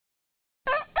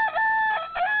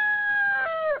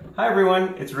Hi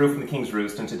everyone, it's Roo from the King's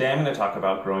Roost, and today I'm going to talk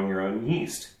about growing your own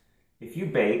yeast. If you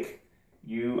bake,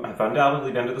 you have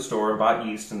undoubtedly been to the store and bought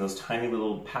yeast in those tiny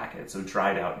little packets of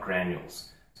dried out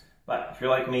granules. But if you're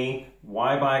like me,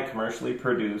 why buy commercially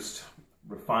produced,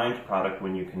 refined product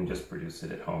when you can just produce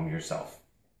it at home yourself?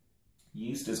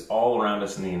 Yeast is all around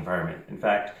us in the environment. In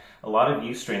fact, a lot of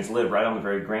yeast strains live right on the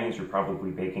very grains you're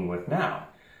probably baking with now.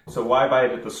 So why buy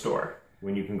it at the store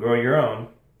when you can grow your own?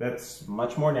 That's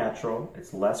much more natural,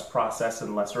 it's less processed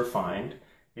and less refined,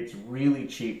 it's really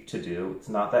cheap to do, it's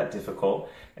not that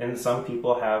difficult, and some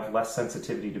people have less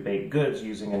sensitivity to baked goods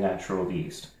using a natural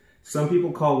yeast. Some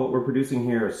people call what we're producing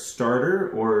here a starter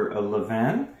or a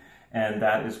levain, and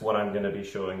that is what I'm going to be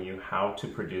showing you how to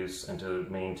produce and to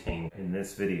maintain in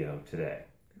this video today.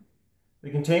 The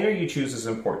container you choose is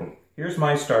important. Here's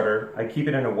my starter. I keep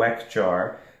it in a weck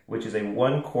jar, which is a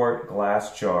 1 quart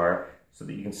glass jar, so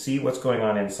that you can see what's going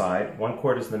on inside. 1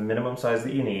 quart is the minimum size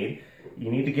that you need. You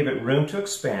need to give it room to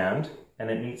expand, and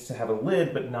it needs to have a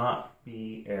lid but not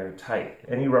be airtight.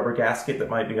 Any rubber gasket that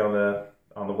might be on the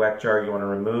weck jar you want to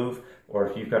remove, or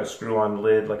if you've got a screw-on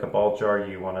lid like a ball jar,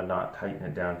 you want to not tighten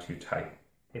it down too tight.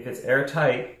 If it's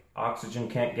airtight, oxygen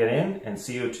can't get in and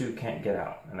CO2 can't get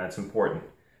out, and that's important.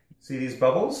 See these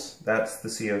bubbles? That's the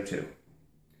CO2.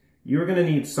 You're going to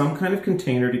need some kind of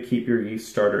container to keep your yeast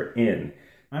starter in.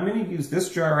 I'm going to use this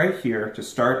jar right here to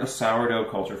start a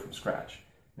sourdough culture from scratch.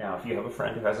 Now, if you have a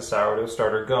friend who has a sourdough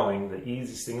starter going, the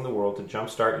easiest thing in the world to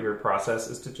jumpstart your process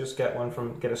is to just get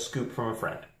a scoop from a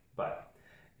friend. But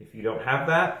if you don't have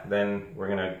that, then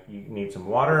you need some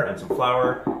water and some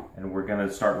flour, and we're going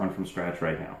to start one from scratch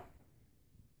right now.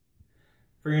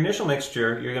 For your initial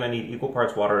mixture, you're going to need equal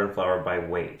parts water and flour by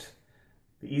weight.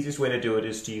 The easiest way to do it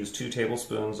is to use 2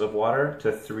 tablespoons of water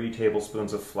to 3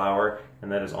 tablespoons of flour,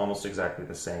 and that is almost exactly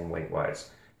the same weight-wise.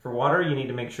 For water, you need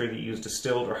to make sure that you use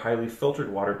distilled or highly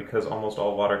filtered water because almost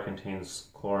all water contains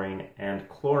chlorine and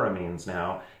chloramines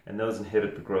now, and those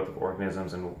inhibit the growth of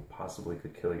organisms and possibly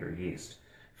could kill your yeast.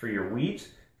 For your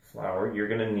wheat flour, you're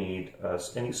going to need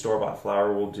any store-bought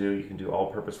flour will do. You can do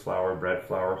all-purpose flour, bread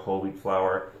flour, whole wheat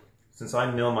flour. Since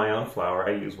I mill my own flour,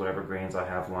 I use whatever grains I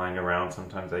have lying around.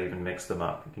 Sometimes I even mix them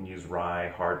up. You can use rye,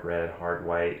 hard red, hard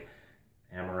white,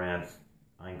 amaranth,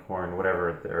 einkorn,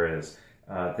 whatever there is.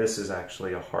 This is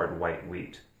actually a hard white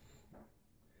wheat.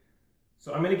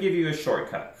 So I'm going to give you a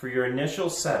shortcut. For your initial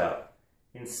setup,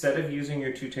 instead of using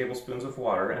your 2 tablespoons of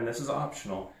water, and this is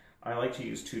optional, I like to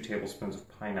use 2 tablespoons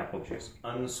of pineapple juice,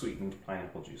 unsweetened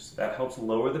pineapple juice. That helps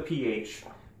lower the pH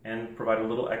and provide a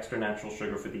little extra natural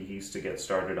sugar for the yeast to get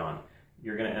started on.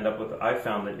 You're going to end up with, I've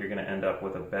found that you're going to end up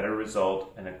with a better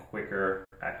result and a quicker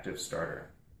active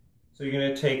starter. So you're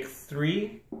going to take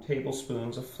 3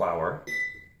 tablespoons of flour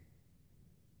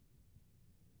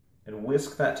and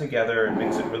whisk that together and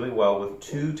mix it really well with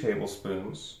 2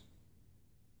 tablespoons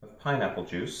of pineapple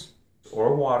juice,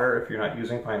 or water if you're not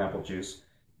using pineapple juice.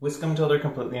 Whisk them until they're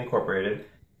completely incorporated.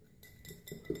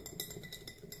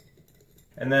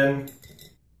 And then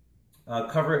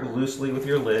cover it loosely with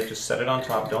your lid, just set it on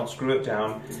top, don't screw it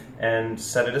down, and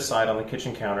set it aside on the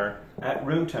kitchen counter at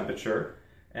room temperature.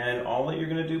 And all that you're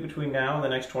going to do between now and the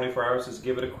next 24 hours is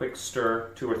give it a quick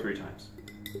stir 2 or 3 times.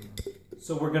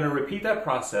 So we're going to repeat that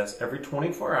process every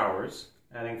 24 hours,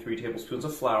 adding 3 tablespoons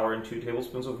of flour and 2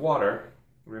 tablespoons of water.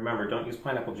 Remember, don't use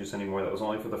pineapple juice anymore, that was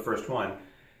only for the first one.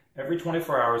 Every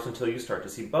 24 hours until you start to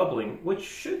see bubbling, which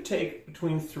should take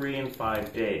between 3 and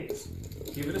 5 days.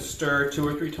 Give it a stir 2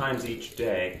 or 3 times each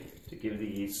day to give the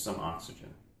yeast some oxygen.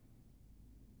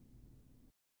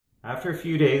 After a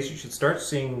few days, you should start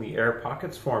seeing the air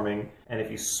pockets forming, and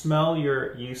if you smell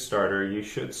your yeast starter, you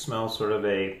should smell sort of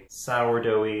a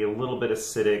sourdoughy, a little bit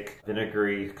acidic,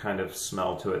 vinegary kind of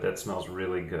smell to it that smells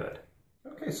really good.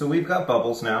 Okay, so we've got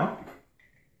bubbles now.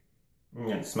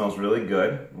 It smells really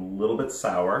good, a little bit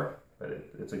sour, but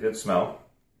it's a good smell.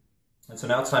 And so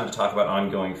now it's time to talk about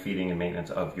ongoing feeding and maintenance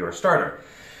of your starter.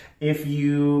 If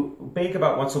you bake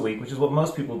about once a week, which is what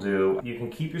most people do, you can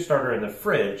keep your starter in the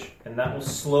fridge, and that will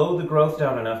slow the growth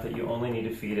down enough that you only need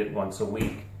to feed it once a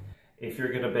week. If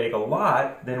you're going to bake a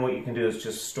lot, then what you can do is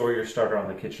just store your starter on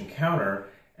the kitchen counter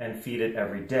and feed it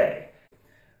every day.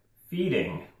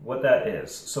 Feeding, what that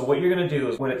is. So what you're going to do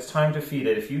is when it's time to feed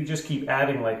it, if you just keep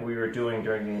adding like we were doing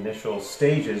during the initial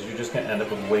stages, you're just going to end up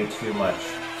with way too much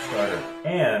starter.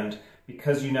 And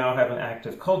because you now have an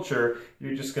active culture,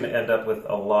 you're just going to end up with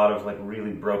a lot of like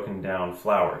really broken down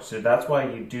flour. So that's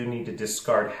why you do need to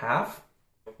discard half.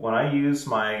 When I use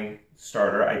my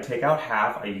starter, I take out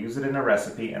half, I use it in a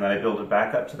recipe, and then I build it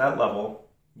back up to that level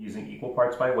using equal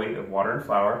parts by weight of water and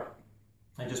flour,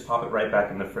 and just pop it right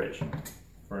back in the fridge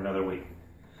for another week.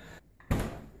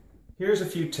 Here's a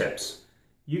few tips.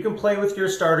 You can play with your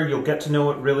starter, you'll get to know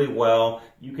it really well.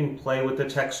 You can play with the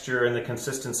texture and the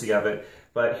consistency of it,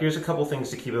 but here's a couple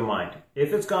things to keep in mind.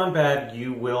 If it's gone bad,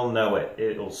 you will know it.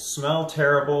 It'll smell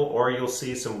terrible, or you'll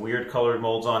see some weird colored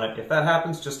molds on it. If that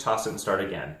happens, just toss it and start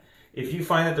again. If you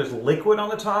find that there's liquid on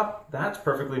the top, that's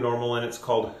perfectly normal and it's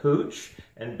called hooch,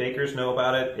 and bakers know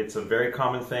about it. It's a very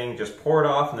common thing. Just pour it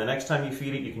off, and the next time you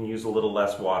feed it, you can use a little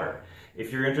less water.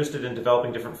 If you're interested in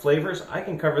developing different flavors, I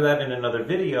can cover that in another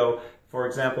video. For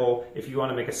example, if you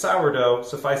want to make a sourdough,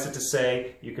 suffice it to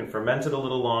say, you can ferment it a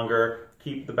little longer,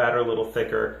 keep the batter a little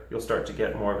thicker, you'll start to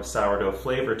get more of a sourdough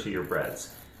flavor to your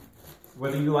breads.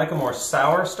 Whether you like a more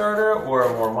sour starter or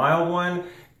a more mild one,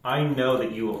 I know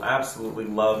that you will absolutely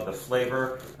love the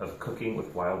flavor of cooking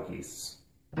with wild yeasts.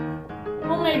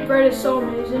 Homemade bread is so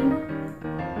amazing.